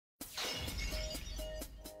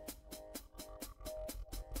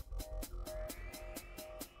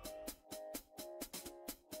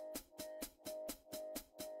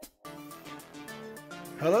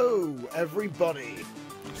Hello, everybody.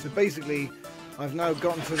 So basically, I've now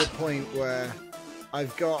gotten to the point where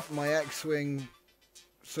I've got my X-Wing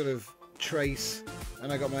sort of trace,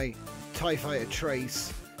 and I got my TIE Fighter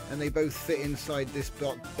trace, and they both fit inside this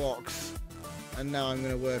box, and now I'm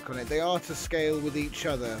going to work on it. They are to scale with each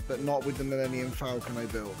other, but not with the Millennium Falcon I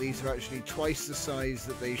built. These are actually twice the size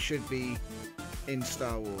that they should be in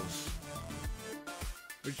Star Wars,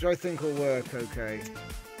 which I think will work okay.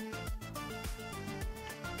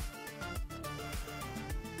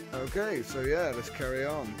 Okay, so yeah, let's carry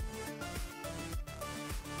on.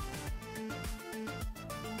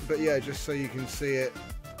 But yeah, just so you can see it,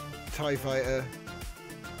 TIE Fighter,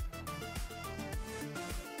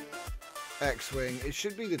 X-Wing. It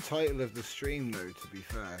should be the title of the stream though, to be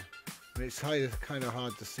fair. I mean, it's kind of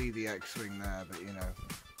hard to see the X-Wing there, but you know.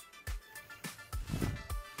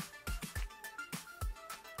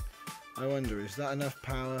 I wonder, is that enough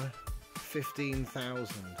power?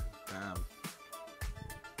 15,000. Damn.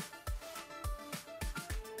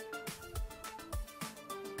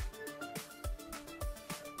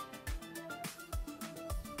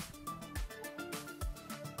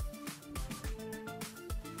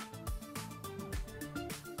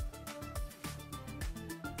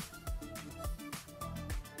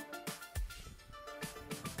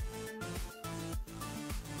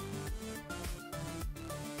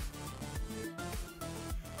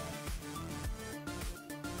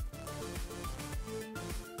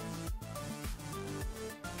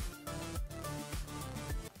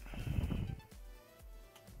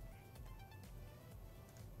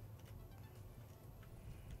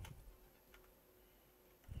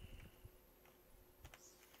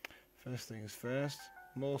 First things first,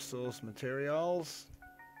 more source materials.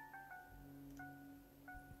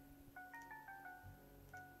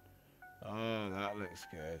 Oh, that looks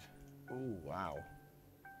good. Oh, wow.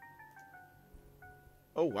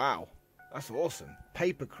 Oh, wow. That's awesome.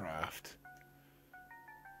 Papercraft.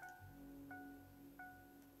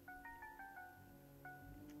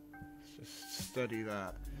 Let's just study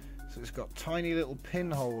that. So it's got tiny little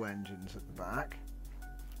pinhole engines at the back.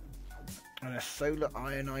 And a solar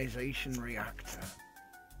ionization reactor.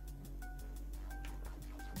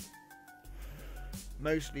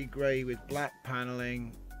 Mostly grey with black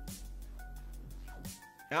paneling.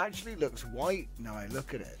 It actually looks white now I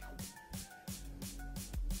look at it.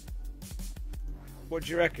 What do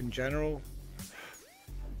you reckon, General?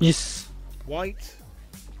 Yes. White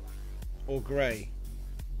or grey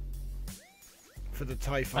for the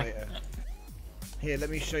TIE Fighter? Here, let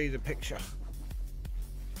me show you the picture.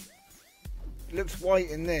 It looks white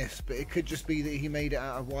in this, but it could just be that he made it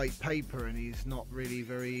out of white paper and he's not really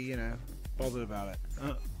very, you know, bothered about it.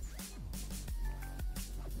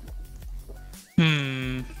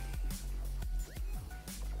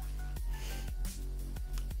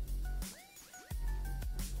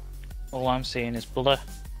 All I'm seeing is blur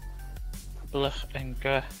and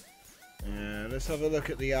grey. Yeah, let's have a look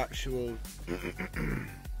at the actual...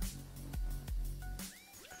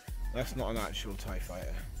 That's not an actual TIE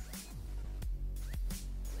Fighter.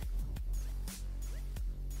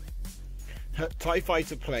 TIE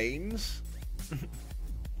Fighter planes.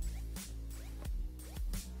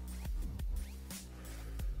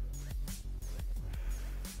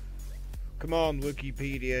 Come on,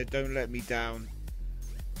 Wikipedia, don't let me down.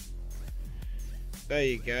 There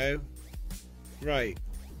you go. Right.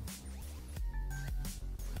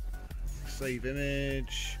 Save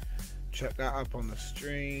image. Check that up on the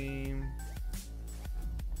stream.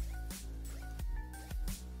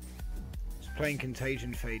 It's playing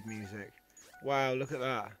Contagion Fade music. Wow, look at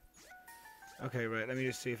that. Okay, right, let me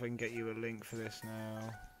just see if I can get you a link for this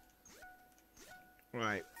now.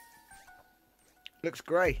 Right. Looks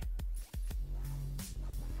grey.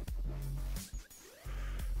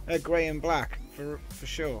 They're grey and black, for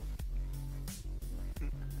sure.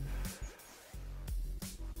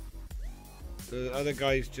 The other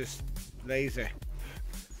guy's just lazy.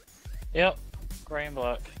 Yep, grey and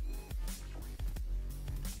black.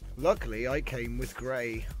 Luckily, I came with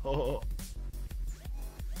grey. Oh.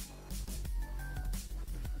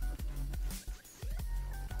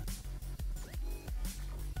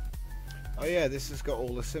 Oh yeah, this has got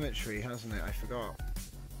all the symmetry, hasn't it? I forgot.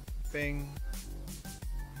 Bing.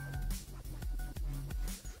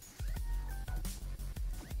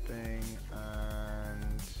 Bing,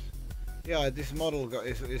 and yeah, this model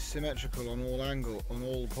is symmetrical on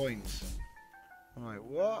all points. I'm like,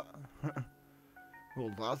 what?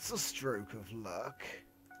 Well, that's a stroke of luck.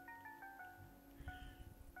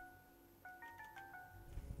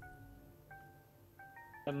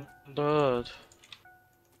 Bird.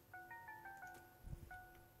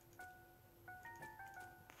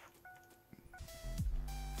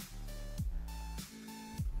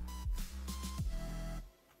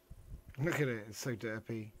 Look at it, it's so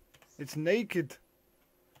derpy. It's naked.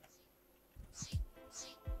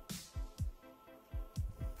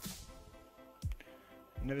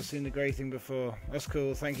 Never seen the grey thing before. That's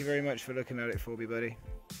cool. Thank you very much for looking at it for me, buddy.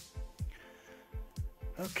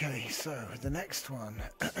 Okay, so the next one.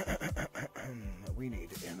 We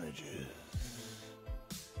need images.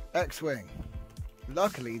 X-Wing.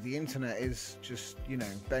 Luckily, the internet is just, you know,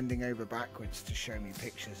 bending over backwards to show me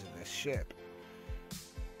pictures of this ship.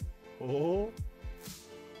 Oh.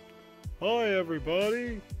 Hi,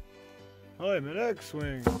 everybody. I'm an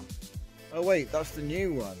X-Wing. Oh, wait, that's the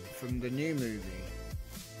new one from the new movie.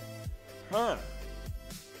 Huh.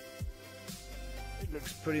 It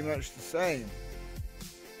looks pretty much the same.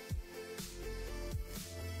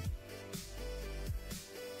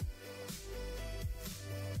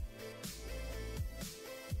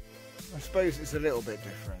 I suppose it's a little bit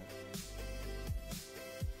different.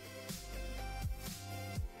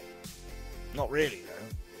 Not really, though.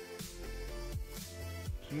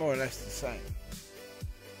 It's more or less the same.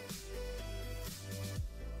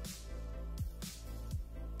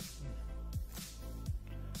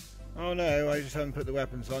 Oh no, I just haven't put the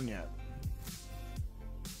weapons on yet.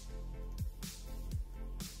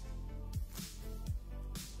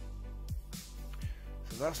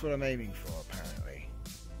 So that's what I'm aiming for, apparently.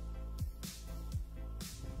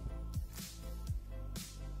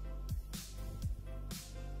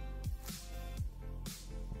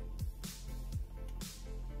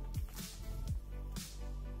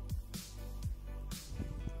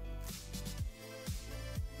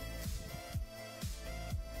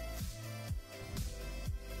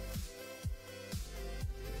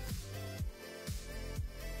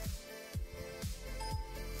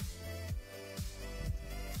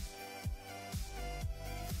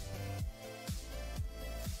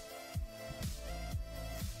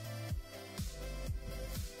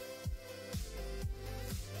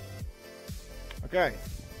 Okay.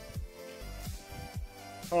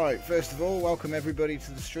 Alright, first of all, welcome everybody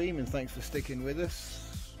to the stream and thanks for sticking with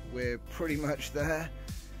us. We're pretty much there.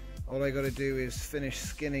 All I gotta do is finish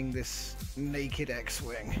skinning this naked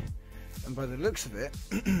X-Wing. And by the looks of it,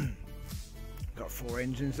 got 4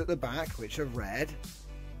 engines at the back, which are red.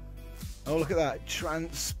 Oh, look at that.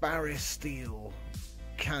 Transparent steel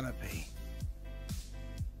canopy.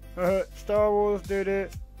 Star Wars did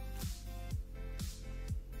it.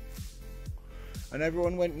 And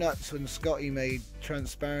everyone went nuts when Scotty made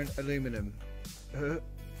transparent aluminum.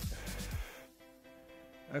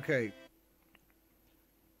 Okay.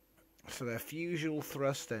 So they're fusional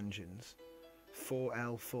thrust engines.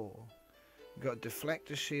 4L4. You've got a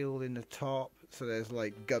deflector shield in the top. So there's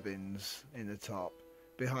like gubbins in the top.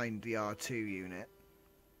 Behind the R2 unit.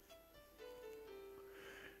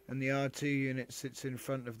 And the R2 unit sits in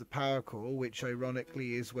front of the power core. Which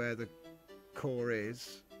ironically is where the core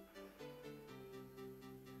is.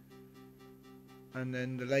 And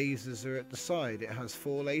then the lasers are at the side. It has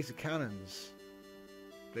 4 laser cannons.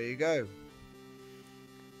 There you go.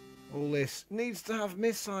 All this needs to have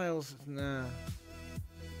missiles. Nah.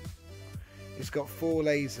 It's got 4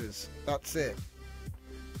 lasers. That's it.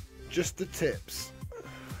 Just the tips.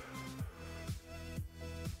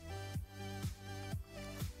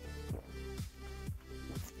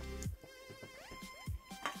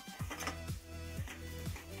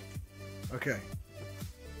 Okay.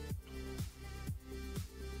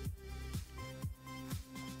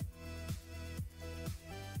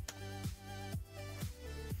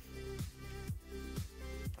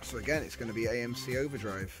 So again, it's going to be AMC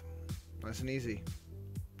overdrive. Nice and easy.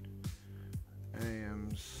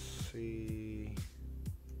 AMC.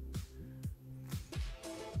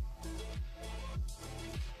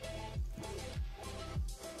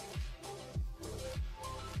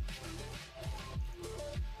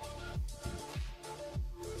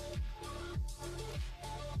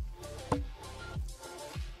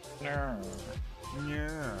 No.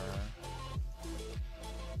 Yeah.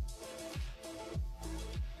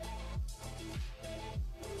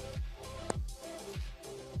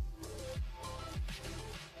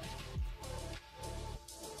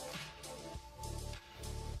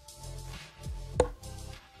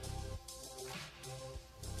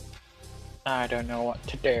 I don't know what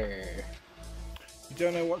to do. You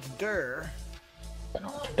don't know what to do? Don't know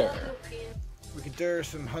what to do. We could do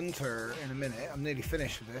some Hunter in a minute. I'm nearly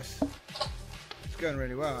finished with this. It's going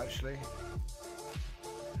really well, actually.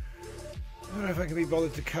 I don't know if I can be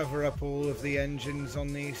bothered to cover up all of the engines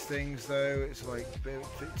on these things, though. It's like a bit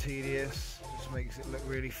tedious. It just makes it look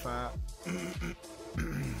really fat.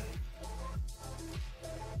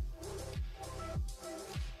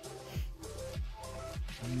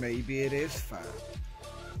 Maybe it is fat.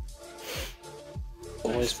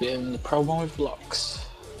 Always being the problem with blocks.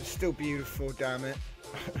 It's still beautiful, damn it.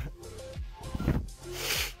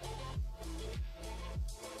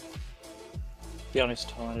 To be honest,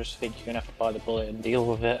 Tom, I just think you're gonna have to buy the bullet and deal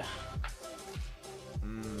with it.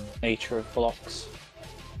 Nature of blocks.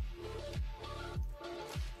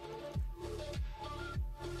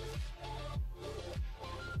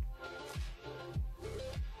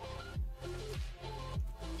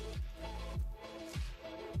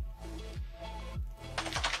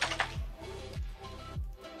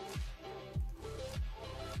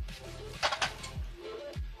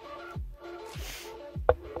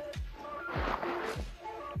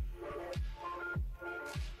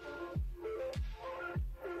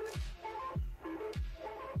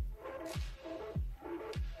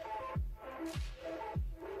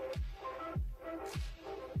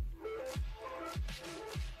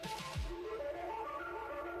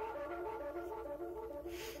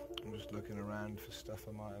 I'm just looking around for stuff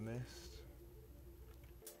I might have missed.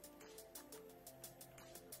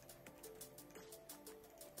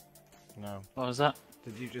 No. What was that?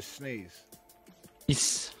 Did you just sneeze?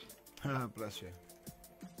 Yes. Bless you.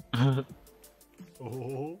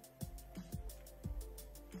 Oh.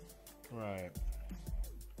 Right.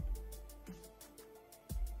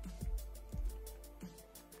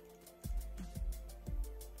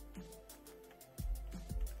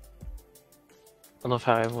 I love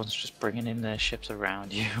how everyone's just bringing in their ships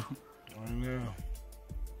around you. I know.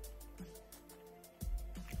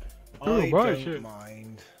 Oh, I right, don't shit.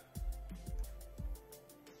 mind.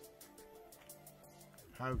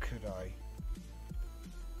 How could I?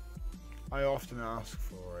 I often ask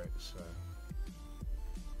for it, so.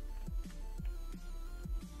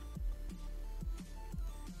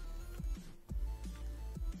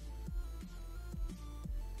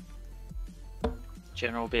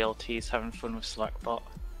 General BLT's having fun with Slackbot.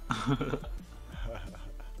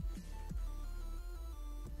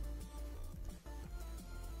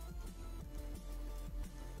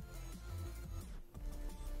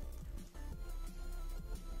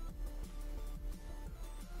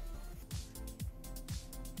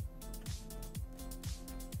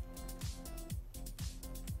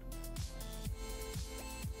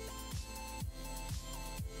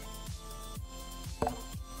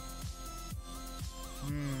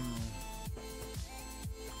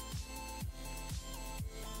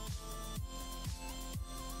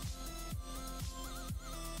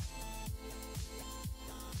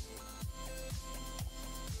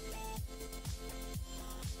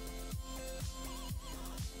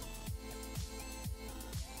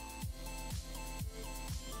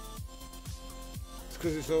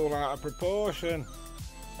 Because it's all out of proportion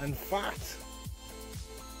and fat.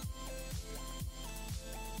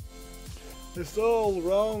 It's all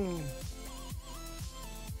wrong.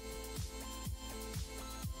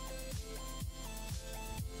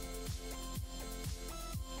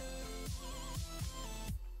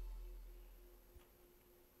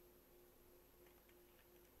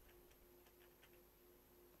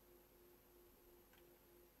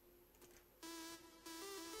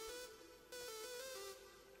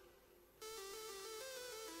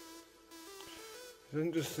 It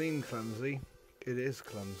doesn't just seem clumsy, it is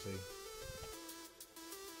clumsy.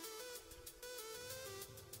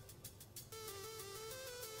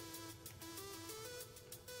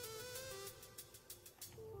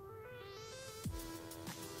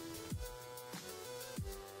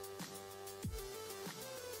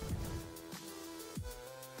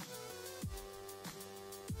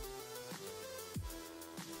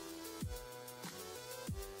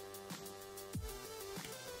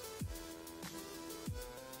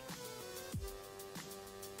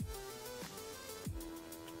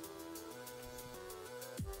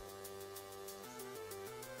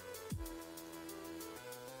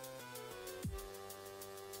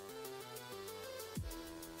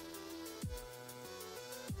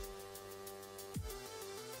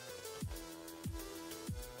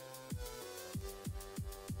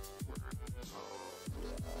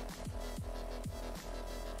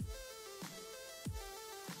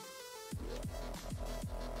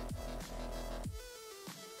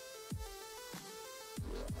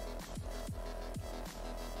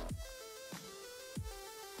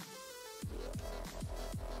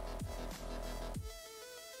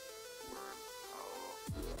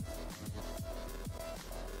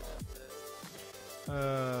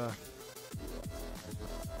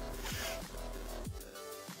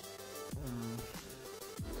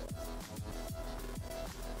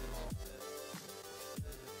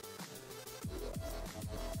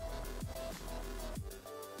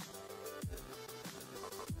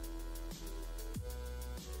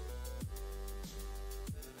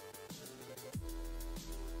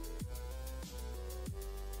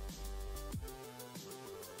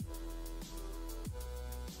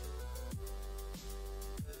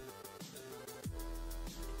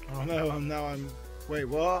 Oh no, I'm... Wait,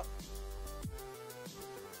 what?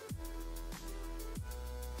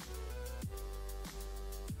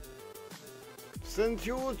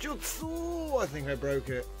 Senju Jutsu! I think I broke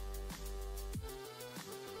it.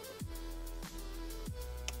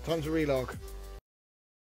 Time to relog.